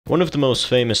One of the most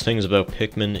famous things about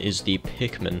Pikmin is the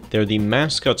Pikmin. They're the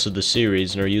mascots of the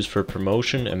series and are used for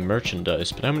promotion and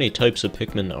merchandise, but how many types of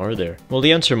Pikmin are there? Well,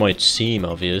 the answer might seem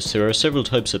obvious. There are several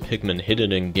types of Pikmin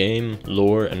hidden in game,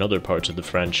 lore, and other parts of the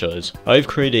franchise. I've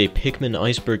created a Pikmin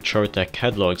Iceberg Chart that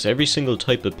catalogs every single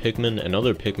type of Pikmin and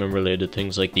other Pikmin related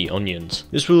things like the onions.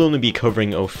 This will only be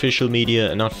covering official media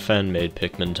and not fan-made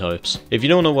Pikmin types. If you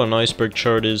don't know what an Iceberg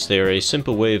Chart is, they are a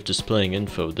simple way of displaying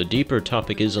info. The deeper a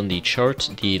topic is on the chart,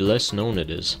 the less known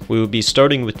it is. We will be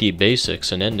starting with the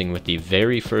basics and ending with the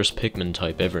very first Pikmin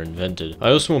type ever invented. I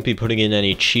also won't be putting in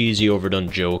any cheesy overdone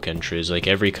joke entries like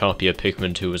every copy of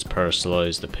Pikmin 2 is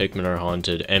personalized, the Pikmin are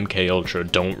haunted, MK Ultra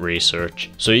don't research.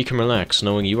 So you can relax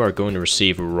knowing you are going to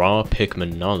receive raw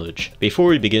Pikmin knowledge. Before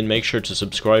we begin, make sure to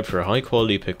subscribe for high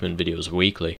quality Pikmin videos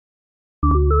weekly.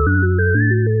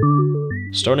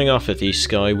 Starting off at the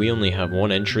sky, we only have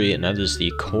one entry, and that is the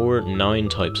core 9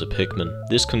 types of Pikmin.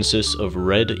 This consists of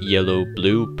red, yellow,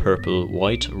 blue, purple,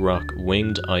 white, rock,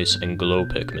 winged, ice, and glow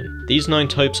Pikmin. These 9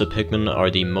 types of Pikmin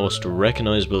are the most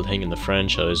recognizable thing in the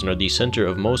franchise and are the center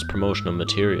of most promotional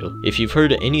material. If you've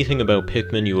heard anything about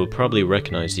Pikmin, you will probably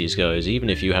recognize these guys even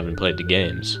if you haven't played the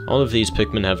games. All of these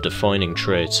Pikmin have defining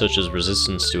traits such as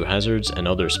resistance to hazards and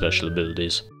other special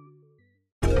abilities.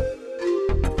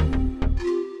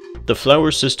 The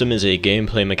flower system is a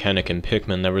gameplay mechanic in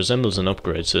Pikmin that resembles an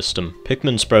upgrade system.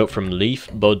 Pikmin sprout from leaf,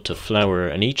 bud to flower,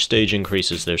 and each stage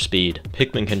increases their speed.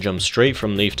 Pikmin can jump straight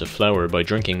from leaf to flower by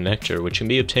drinking nectar, which can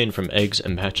be obtained from eggs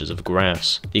and patches of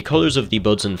grass. The colors of the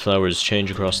buds and flowers change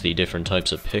across the different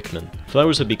types of Pikmin.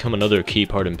 Flowers have become another key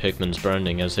part in Pikmin's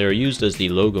branding, as they are used as the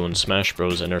logo in Smash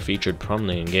Bros and are featured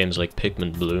prominently in games like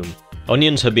Pikmin Bloom.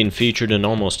 Onions have been featured in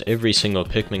almost every single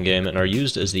Pikmin game and are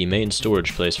used as the main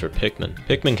storage place for Pikmin.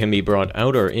 Pikmin can be brought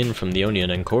out or in from the onion,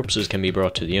 and corpses can be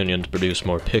brought to the onion to produce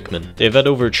more Pikmin. They've had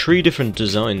over 3 different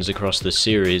designs across the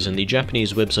series, and the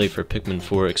Japanese website for Pikmin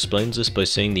 4 explains this by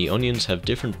saying the onions have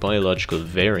different biological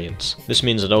variants. This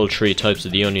means that all 3 types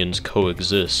of the onions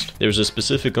coexist. There's a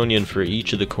specific onion for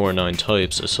each of the core 9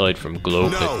 types aside from glow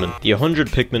Pikmin. The 100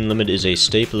 Pikmin limit is a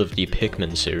staple of the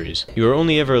Pikmin series. You are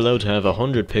only ever allowed to have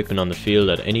 100 Pikmin on the field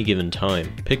at any given time.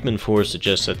 Pikmin 4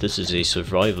 suggests that this is a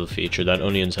survival feature that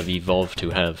onions have evolved to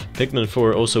have. Pikmin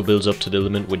 4 also builds up to the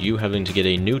limit with you having to get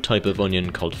a new type of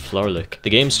onion called Flowerlick. The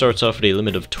game starts off at a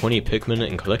limit of 20 Pikmin,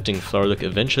 and collecting Flowerlick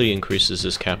eventually increases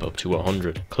this cap up to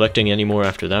 100. Collecting any more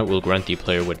after that will grant the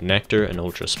player with Nectar and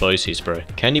Ultra Spicy Spray.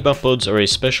 Candy Bop Buds are a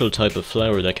special type of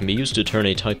flower that can be used to turn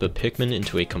a type of Pikmin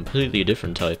into a completely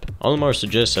different type. Olimar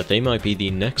suggests that they might be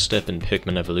the next step in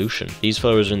Pikmin evolution. These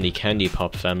flowers are in the Candy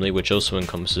Pop family, which also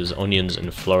encompasses onions and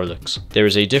Flowerlicks. There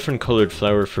is a different colored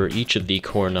flower for each of the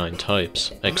core 9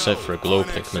 types, except for glow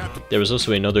Pikmin. There is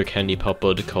also another Candy Pop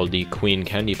Bud called the Queen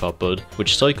Candy Pop Bud,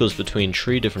 which cycles between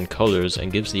 3 different colors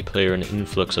and gives the player an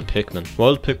influx of Pikmin.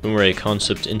 Wild Pikmin were a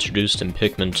concept introduced in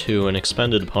Pikmin 2 and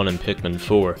expanded upon in Pikmin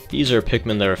 4. These are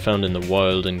Pikmin that are found in the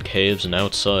wild, in caves, and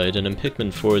outside, and in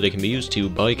Pikmin 4 they can be used to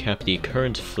bycap the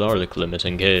current Flowerlick limit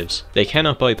in caves. They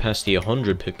cannot bypass the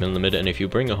 100 Pikmin limit, and if you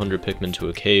bring 100 Pikmin to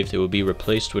a cave, they will be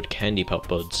replaced with Candy Pop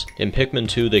Buds. In Pikmin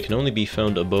 2 they can only be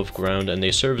found above ground, and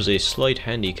they serve as a slight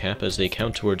handicap as they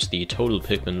count towards the total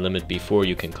Pikmin limit before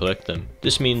you can collect them.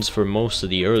 This means for most of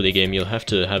the early game you'll have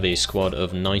to have a squad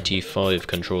of 95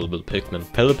 controllable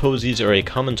Pikmin. Peliposies are a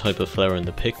common type of flower in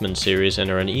the Pikmin series and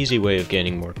are an easy way of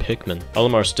gaining more Pikmin.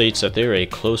 Olimar states that they are a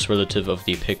close relative of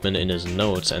the Pikmin in his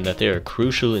notes and that they are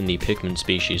crucial in the Pikmin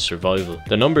species survival.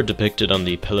 The number depicted on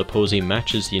the Peliposie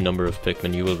matches the number of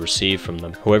Pikmin you will receive from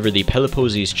them. However, the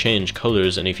Peliposies change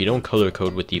colors, and if you don't color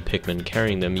code with the Pikmin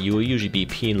carrying them, you will usually be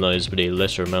penalized with a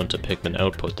lesser amount of Pikmin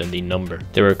output than the number.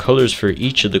 There are colors for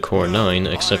each of the core 9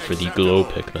 except for the glow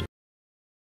Pikmin.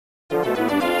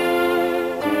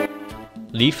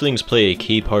 Leaflings play a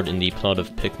key part in the plot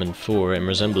of Pikmin 4 and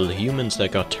resemble humans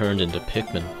that got turned into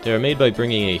Pikmin. They are made by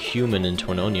bringing a human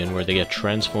into an onion where they get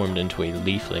transformed into a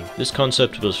leafling. This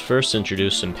concept was first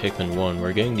introduced in Pikmin 1,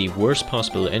 where getting the worst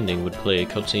possible ending would play a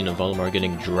cutscene of Olimar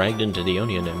getting dragged into the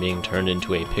onion and being turned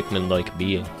into a Pikmin-like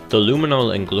being. The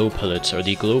Luminol and Glow Pellets are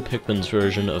the Glow Pikmin's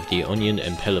version of the Onion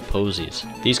and Peliposies.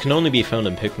 These can only be found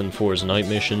in Pikmin 4's night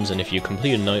missions, and if you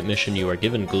complete a night mission you are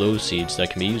given glow seeds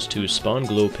that can be used to spawn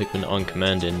Glow Pikmin on command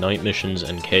hand in night missions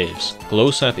and caves.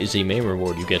 Glow sap is the main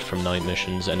reward you get from night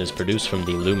missions and is produced from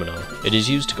the luminol. It is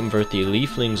used to convert the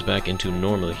leaflings back into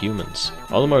normal humans.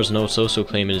 Olimar's notes also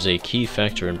claim it is a key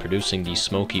factor in producing the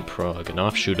Smoky Prog, an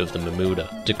offshoot of the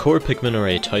Mamuda. Decor Pikmin are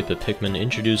a type of Pikmin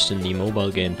introduced in the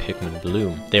mobile game Pikmin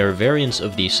Bloom. They are variants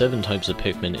of the 7 types of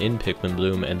Pikmin in Pikmin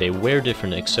Bloom, and they wear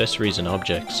different accessories and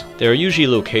objects. They are usually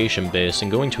location based,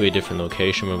 and going to a different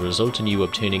location will result in you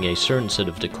obtaining a certain set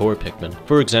of Decor Pikmin.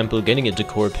 For example, getting a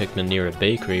Decor Pikmin near a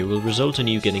bakery will result in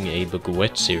you getting a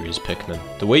Baguette series Pikmin.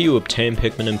 The way you obtain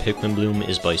Pikmin in Pikmin Bloom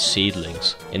is by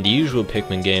seedlings. In the usual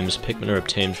Pikmin games, Pikmin are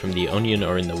obtained from the onion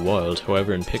or in the wild.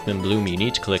 However, in Pikmin Bloom you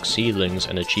need to collect seedlings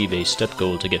and achieve a step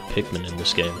goal to get Pikmin in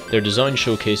this game. Their design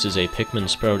showcases a Pikmin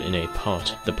sprout in a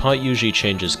pot. The pot usually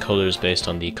changes colours based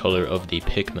on the colour of the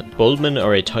Pikmin. Bulbmin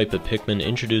are a type of Pikmin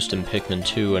introduced in Pikmin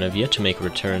 2 and have yet to make a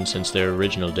return since their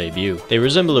original debut. They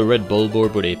resemble a red bulb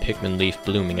orb with a Pikmin leaf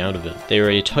blooming out of it. They are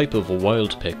a type of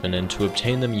wild Pikmin, and to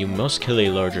obtain them you must kill a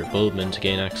larger Bulbmin to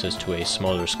gain access to a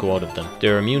smaller squad of them. They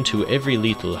are immune to every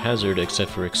lethal hazard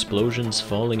except for explosions,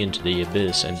 falling into the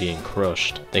abyss and being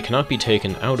crushed. They cannot be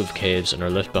taken out of caves and are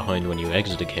left behind when you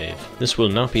exit a cave. This will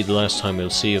not be the last time we'll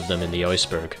see of them in the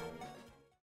Iceberg.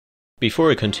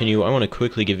 Before I continue, I want to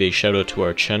quickly give a shout out to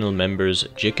our channel members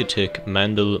Jikatik,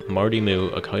 Mandel, Marty Moo,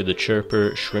 Akai the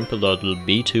Chirper, Shrimpalodl,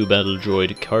 B2 Battle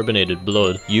Droid, Carbonated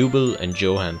Blood, Yubel, and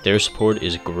Johan. Their support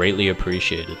is greatly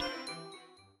appreciated.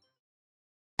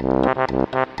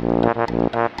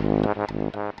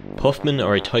 Puffmin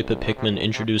are a type of Pikmin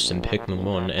introduced in Pikmin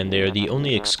 1, and they are the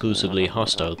only exclusively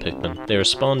hostile Pikmin. They are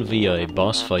spawned via a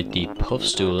boss fight, the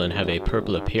Puffstool, and have a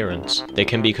purple appearance. They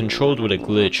can be controlled with a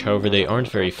glitch, however they aren't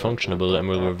very functionable and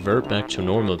will revert back to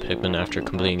normal Pikmin after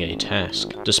completing a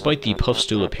task. Despite the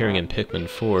Puffstool appearing in Pikmin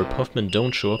 4, Puffmin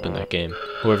don't show up in that game.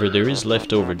 However, there is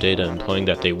leftover data implying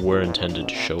that they were intended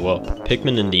to show up.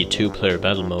 Pikmin in the 2-player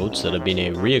battle modes that have been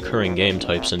a reoccurring game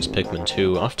type since Pikmin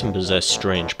 2 often possess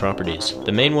strange properties.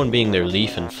 The main one being their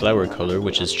leaf and flower color,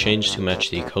 which is changed to match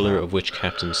the color of which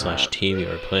captain/team you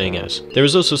are playing as. There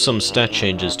is also some stat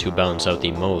changes to balance out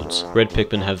the modes. Red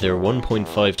Pikmin have their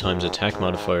 1.5 times attack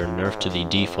modifier nerfed to the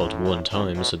default 1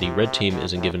 time, so the red team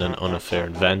isn't given an unfair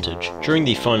advantage. During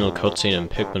the final cutscene in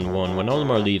Pikmin 1, when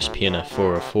Olimar leaves PNF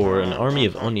 404, an army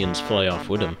of onions fly off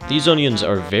with him. These onions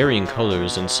are varying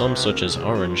colors, and some, such as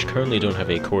orange, currently don't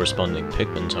have a corresponding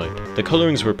Pikmin type. The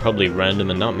colorings were probably random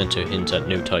and not meant to hint at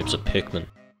new types of Pikmin.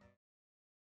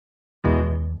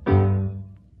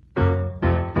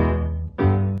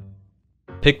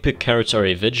 Pikpik carrots are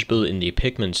a vegetable in the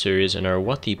Pikmin series and are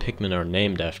what the Pikmin are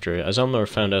named after, as Olimar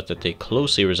found out that they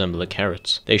closely resemble the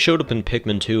carrots. They showed up in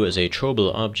Pikmin 2 as a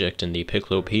throwable object in the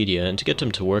Piklopedia, and to get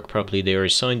them to work properly they are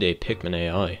assigned a Pikmin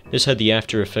AI. This had the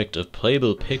after effect of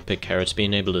playable Pikpik carrots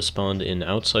being able to spawn in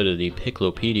outside of the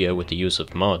Piklopedia with the use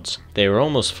of mods. They are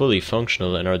almost fully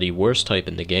functional and are the worst type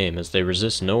in the game, as they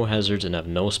resist no hazards and have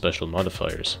no special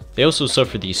modifiers. They also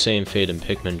suffer the same fate in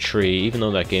Pikmin 3, even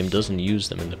though that game doesn't use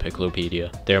them in the Piklopedia.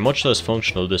 They are much less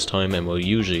functional this time and will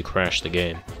usually crash the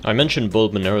game. I mentioned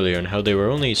Bulbmin earlier and how they were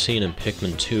only seen in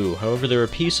Pikmin 2, however there are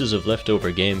pieces of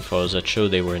leftover game files that show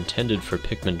they were intended for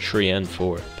Pikmin 3 and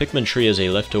 4. Pikmin 3 has a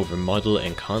leftover model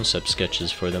and concept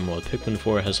sketches for them, while Pikmin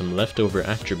 4 has some leftover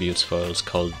attributes files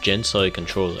called Gensai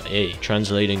Control A,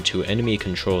 translating to Enemy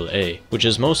Control A, which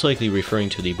is most likely referring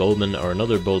to the Bulbmin or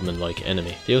another Bulbmin-like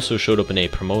enemy. They also showed up in a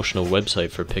promotional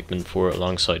website for Pikmin 4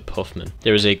 alongside Puffmin.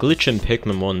 There is a glitch in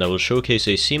Pikmin 1 that will showcase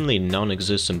a seemingly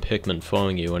non-existent Pikmin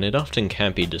following you, and it often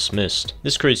can't be dismissed.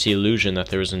 This creates the illusion that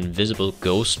there is an invisible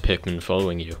ghost Pikmin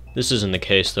following you. This isn't the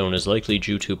case though, and is likely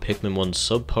due to Pikmin 1's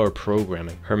subpar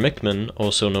programming. Hermikmin,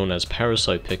 also known as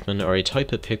Parasite Pikmin, are a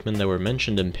type of Pikmin that were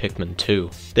mentioned in Pikmin 2.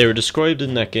 They were described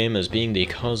in that game as being the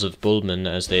cause of Bulbmin,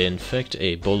 as they infect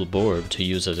a bulb orb to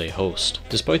use as a host.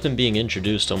 Despite them being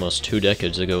introduced almost 2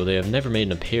 decades ago, they have never made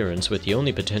an appearance, with the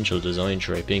only potential design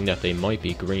trait being that they might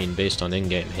be green based on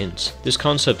in-game hints. This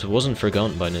concept wasn't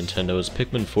forgotten by Nintendo, as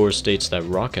Pikmin 4 states that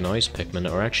Rock and Ice Pikmin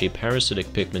are actually parasitic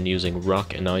Pikmin using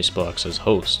rock and ice blocks as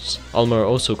hosts. Olimar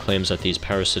also claims that these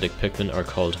parasitic Pikmin are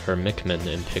called Hermikmin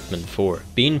in Pikmin 4.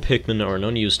 Bean Pikmin are an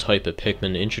unused type of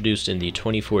Pikmin introduced in the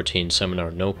 2014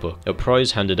 Seminar Notebook, a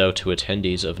prize handed out to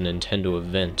attendees of a Nintendo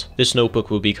event. This notebook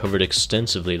will be covered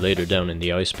extensively later down in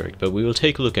the Iceberg, but we will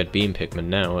take a look at Bean Pikmin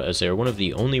now, as they are one of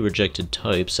the only rejected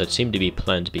types that seem to be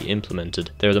planned to be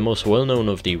implemented. They are the most well known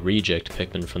of the reject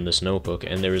select Pikmin from this notebook,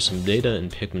 and there is some data in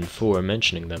Pikmin 4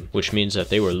 mentioning them, which means that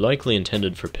they were likely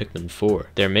intended for Pikmin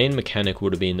 4. Their main mechanic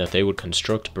would have been that they would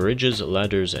construct bridges,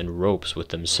 ladders, and ropes with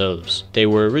themselves. They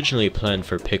were originally planned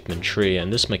for Pikmin 3,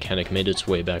 and this mechanic made its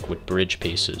way back with bridge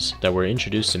pieces that were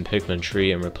introduced in Pikmin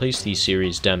 3 and replaced the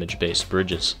series' damage-based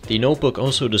bridges. The notebook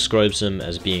also describes them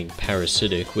as being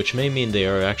parasitic, which may mean they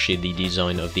are actually the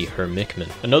design of the Hermikmin.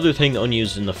 Another thing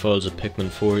unused in the files of Pikmin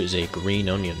 4 is a green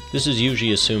onion. This is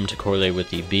usually assumed to correlate with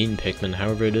the bean Pikmin,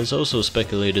 however it is also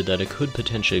speculated that it could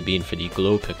potentially be for the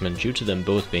glow Pikmin due to them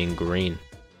both being green.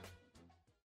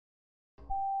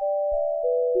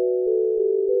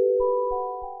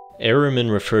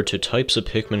 Errormen refer to types of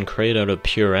Pikmin created out of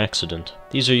pure accident.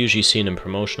 These are usually seen in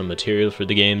promotional material for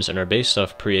the games and are based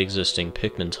off pre-existing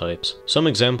Pikmin types. Some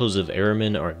examples of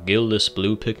Errormen are gillless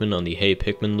blue Pikmin on the Hey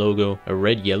Pikmin logo, a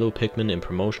red-yellow Pikmin in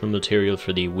promotional material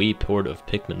for the Wii port of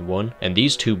Pikmin 1, and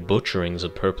these two butcherings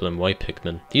of purple and white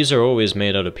Pikmin. These are always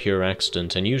made out of pure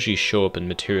accident and usually show up in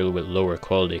material with lower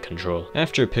quality control.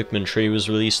 After Pikmin 3 was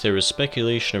released, there was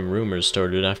speculation and rumors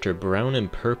started after brown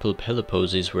and purple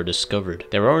Peliposes were discovered.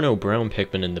 There are no brown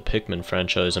Pikmin in the Pikmin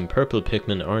franchise, and purple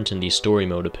Pikmin aren't in the story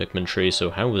mode of Pikmin 3, so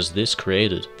how was this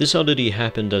created? This oddity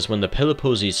happened as when the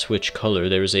Peliposes switch color,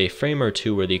 there is a frame or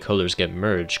two where the colors get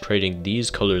merged, creating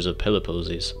these colors of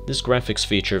Peliposes. This graphics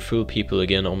feature fooled people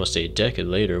again almost a decade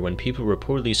later when people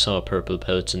reportedly saw purple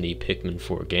pellets in the Pikmin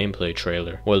 4 gameplay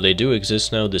trailer. While they do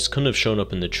exist now, this couldn't have shown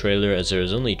up in the trailer as there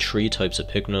is only 3 types of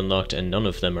Pikmin unlocked and none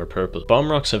of them are purple.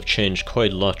 Bomb rocks have changed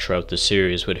quite a lot throughout the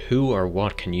series with who or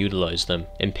what can utilize them.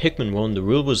 In Pikmin 1, the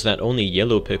rule was that only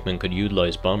yellow Pikmin could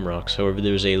utilize bomb rocks, however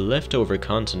there is a leftover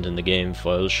content in the game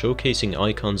files showcasing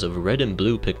icons of red and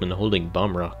blue Pikmin holding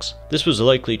bomb rocks. This was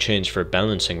likely changed for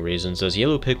balancing reasons, as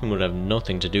yellow Pikmin would have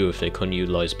nothing to do if they couldn't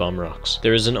utilize bomb rocks.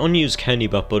 There is an unused candy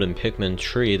bot bud in Pikmin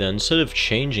 3 that instead of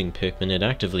changing Pikmin, it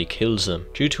actively kills them.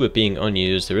 Due to it being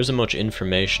unused, there isn't much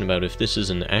information about if this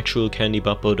is an actual candy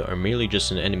bot bud or merely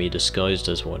just an enemy disguised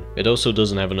as one. It also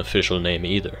doesn't have an official name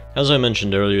either. As I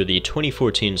mentioned earlier, the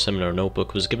 2014 Seminar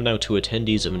Notebook was given out to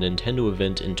attendees of a Nintendo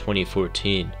event in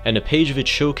 2014, and a page of it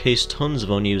showcased tons of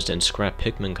unused and scrap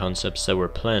Pikmin concepts that were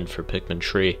planned for Pikmin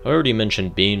 3. I already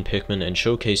mentioned Bean Pikmin and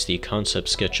showcased the concept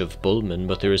sketch of Bulbmin,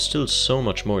 but there is still so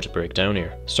much more to break down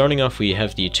here. Starting off, we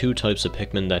have the 2 types of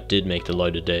Pikmin that did make the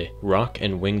light of day, rock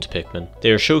and winged Pikmin.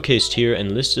 They are showcased here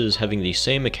and listed as having the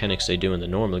same mechanics they do in the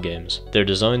normal games. Their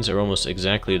designs are almost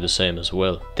exactly the same as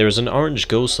well. There is an orange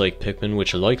ghost-like Pikmin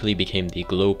which likely became the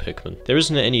glow Pikmin. There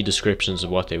isn't any descriptions of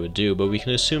what they would do, but we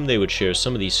can assume they would share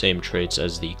some of the same traits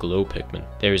as the glow Pikmin.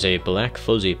 There is a black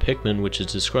fuzzy Pikmin which is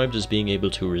described as being able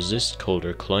to resist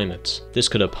colder climates. This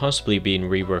could have possibly been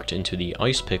reworked into the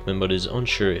ice Pikmin, but is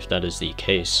unsure if that is the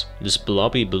case. This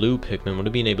blobby blue Pikmin would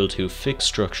have been able to fix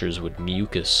structures with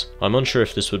mucus. I'm unsure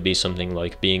if this would be something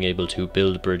like being able to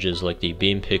build bridges like the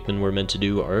beam Pikmin were meant to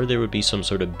do, or there would be some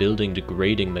sort of building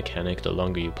degrading mechanic the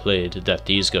longer you played that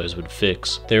these guys would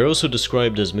fix. They are also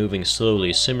described as moving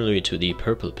slowly, similarly to the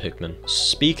purple Pikmin.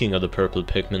 Speaking of the purple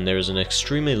Pikmin, there is an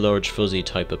extremely large fuzzy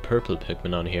type of purple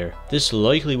Pikmin on here. This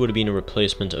likely would have been a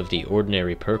replacement of the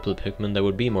ordinary purple Pikmin that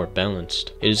would be more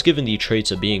balanced. It is given the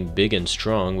traits of being big and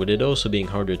strong, with it also being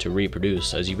harder to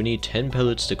reproduce, as you would need 10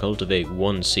 pellets to cultivate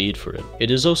 1 seed for it.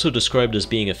 It is also described as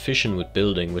being efficient with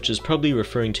building, which is probably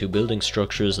referring to building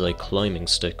structures like climbing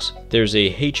sticks. There's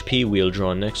a HP wheel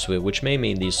drawn next to it, which may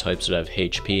mean these types would have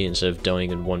HP instead of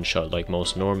dying in one shot like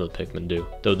most normal Pikmin do,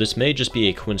 though this may just be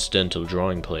a coincidental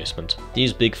drawing placement.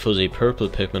 These big fuzzy purple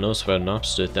Pikmin also have an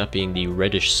opposite, that being the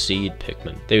reddish seed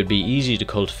Pikmin. They would be easy to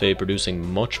cultivate,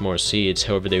 producing much more seeds,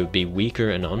 however they would be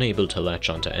weaker and unable to latch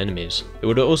onto enemies. It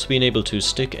would also be able to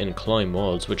stick and climb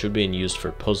walls, which would be used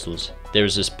for puzzles. There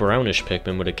is this brownish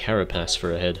Pikmin with a carapace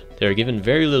for a head. They are given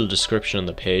very little description on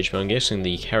the page, but I'm guessing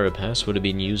the carapace would have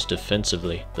been used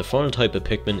defensively. The final type of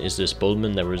Pikmin is this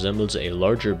Bulbmin that resembles a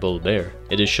larger bull bear.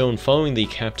 It is shown following the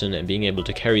captain and being able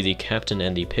to carry the captain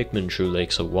and the Pikmin through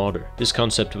lakes of water. This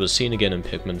concept was seen again in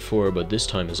Pikmin 4, but this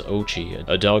time as Ochi,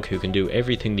 a dog who can do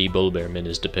everything the Bulbearman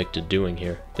is depicted doing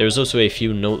here. There is also a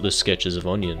few noteless sketches of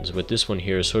onions, with this one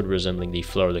here sort of resembling the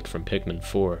Flowerlick from Pikmin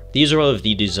 4. These are all of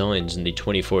the designs in the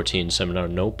 2014 Seminar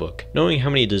Notebook. Knowing how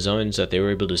many designs that they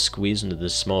were able to squeeze into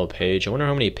this small page, I wonder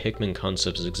how many Pikmin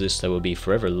concepts exist that will be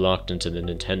forever locked into the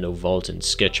Nintendo vault in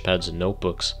sketchpads and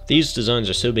notebooks. These designs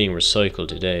are still being recycled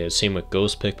today, as seen with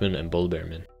Ghost Pikmin and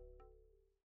Bulbearman.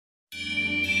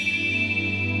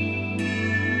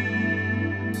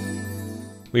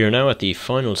 We are now at the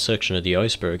final section of the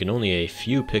iceberg, and only a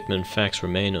few Pikmin facts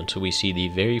remain until we see the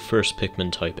very first Pikmin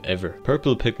type ever.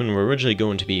 Purple Pikmin were originally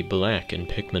going to be black in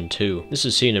Pikmin 2. This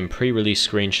is seen in pre-release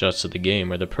screenshots of the game,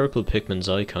 where the purple Pikmin's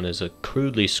icon is a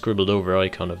crudely scribbled over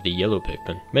icon of the yellow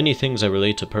Pikmin. Many things that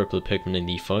relate to purple Pikmin in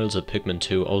the files of Pikmin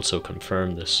 2 also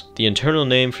confirm this. The internal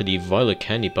name for the violet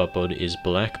candy pop bud is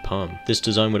Black Palm. This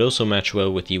design would also match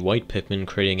well with the white Pikmin,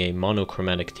 creating a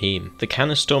monochromatic theme. The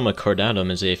Canistoma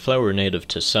cordatum is a flower native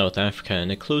to South Africa,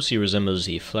 and it closely resembles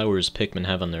the flowers Pikmin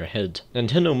have on their head.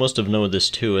 Nintendo must have known this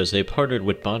too, as they partnered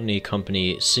with botany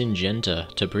company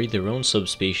Syngenta to breed their own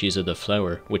subspecies of the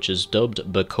flower, which is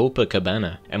dubbed Bacopa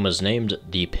cabana, and was named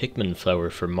the Pikmin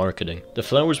flower for marketing. The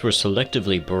flowers were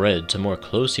selectively bred to more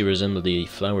closely resemble the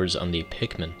flowers on the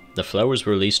Pikmin. The flowers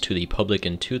were released to the public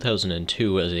in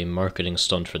 2002 as a marketing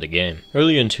stunt for the game.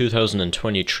 Early in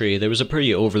 2023, there was a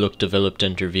pretty overlooked developed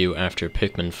interview after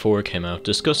Pikmin 4 came out,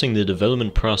 discussing the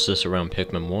development process around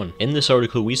Pikmin 1. In this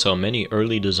article, we saw many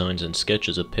early designs and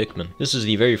sketches of Pikmin. This is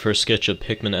the very first sketch of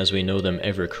Pikmin as we know them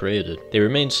ever created. They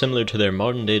remain similar to their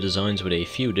modern day designs with a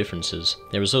few differences.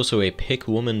 There was also a Pik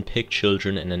woman, Pik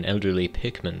children, and an elderly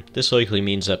Pikmin. This likely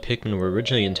means that Pikmin were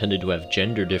originally intended to have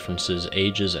gender differences,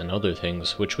 ages, and other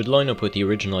things, which would line up with the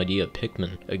original idea of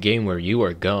Pikmin, a game where you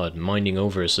are God, minding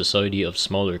over a society of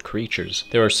smaller creatures.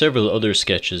 There are several other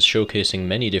sketches showcasing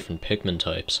many different Pikmin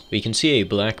types. We can see a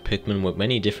black Pikmin with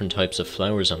many different types of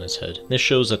flowers on its head. This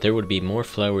shows that there would be more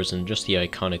flowers than just the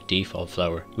iconic default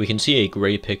flower. We can see a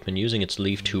grey Pikmin using its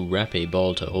leaf to wrap a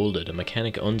ball to hold it, a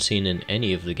mechanic unseen in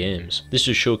any of the games. This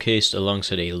is showcased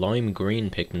alongside a lime green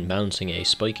Pikmin balancing a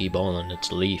spiky ball on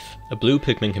its leaf. A blue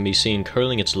Pikmin can be seen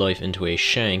curling its life into a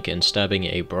shank and stabbing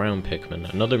a brown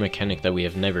Pikmin, another mechanic that we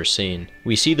have never seen.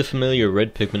 We see the familiar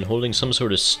red Pikmin holding some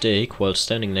sort of stake while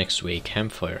standing next to a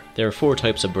campfire. There are 4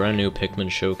 types of brand new Pikmin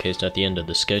showcased at the end of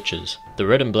the sketches. The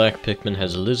red and black Pikmin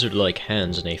has lizard-like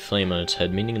hands and a flame on its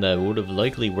head, meaning that it would have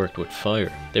likely worked with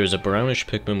fire. There is a brownish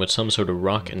Pikmin with some sort of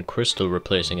rock and crystal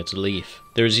replacing its leaf.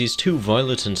 There's these 2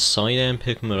 violet and cyan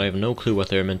Pikmin, but I have no clue what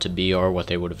they're meant to be or what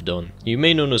they would have done. You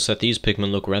may notice that these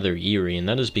Pikmin look rather eerie, and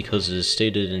that is because it is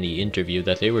stated in the interview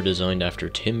that they were designed after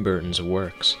Tim Burton's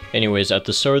works. Anyways, at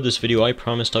the start of this video I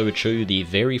promised I would show you the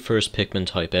very first Pikmin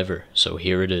type ever, so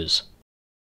here it is.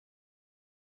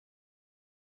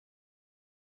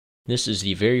 This is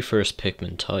the very first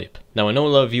Pikmin type. Now I know a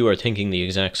lot of you are thinking the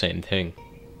exact same thing.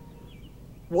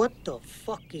 What the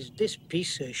fuck is this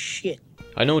piece of shit?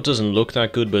 I know it doesn't look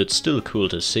that good, but it's still cool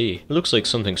to see. It looks like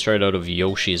something straight out of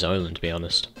Yoshi's Island, to be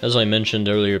honest. As I mentioned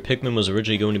earlier, Pikmin was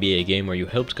originally going to be a game where you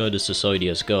helped guide a society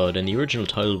as God, and the original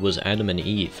title was Adam and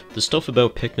Eve. The stuff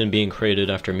about Pikmin being created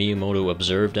after Miyamoto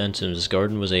observed ants in his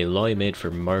garden was a lie made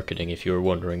for marketing, if you were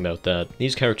wondering about that.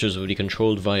 These characters would be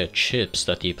controlled via chips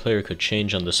that the player could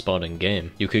change on the spot in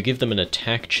game. You could give them an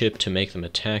attack chip to make them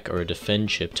attack, or a defend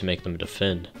chip to make them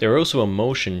defend. There are also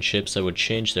emotion chips that would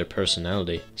change their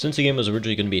personality. Since the game was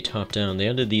originally going to be top down, they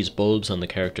added these bulbs on the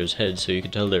characters' heads so you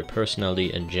could tell their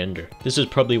personality and gender. This is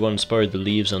probably what inspired the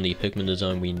leaves on the Pikmin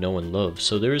design we know and love,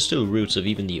 so there is still roots of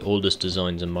even the oldest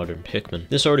designs in modern Pikmin.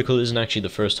 This article isn't actually the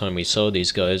first time we saw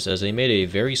these guys, as they made a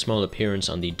very small appearance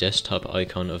on the desktop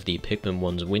icon of the Pikmin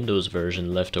 1's Windows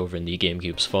version left over in the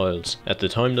GameCube's files. At the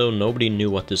time though, nobody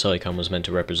knew what this icon was meant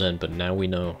to represent, but now we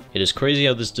know. It is crazy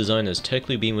how this design has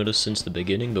technically been with us since the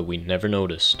beginning, but we never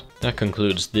noticed. That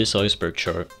concludes this iceberg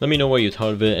chart. Let me know what you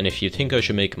thought of it, and if you think I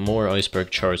should make more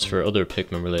iceberg charts for other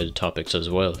Pikmin related topics as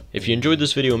well. If you enjoyed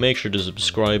this video, make sure to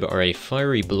subscribe or a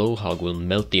fiery blowhog will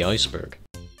melt the iceberg.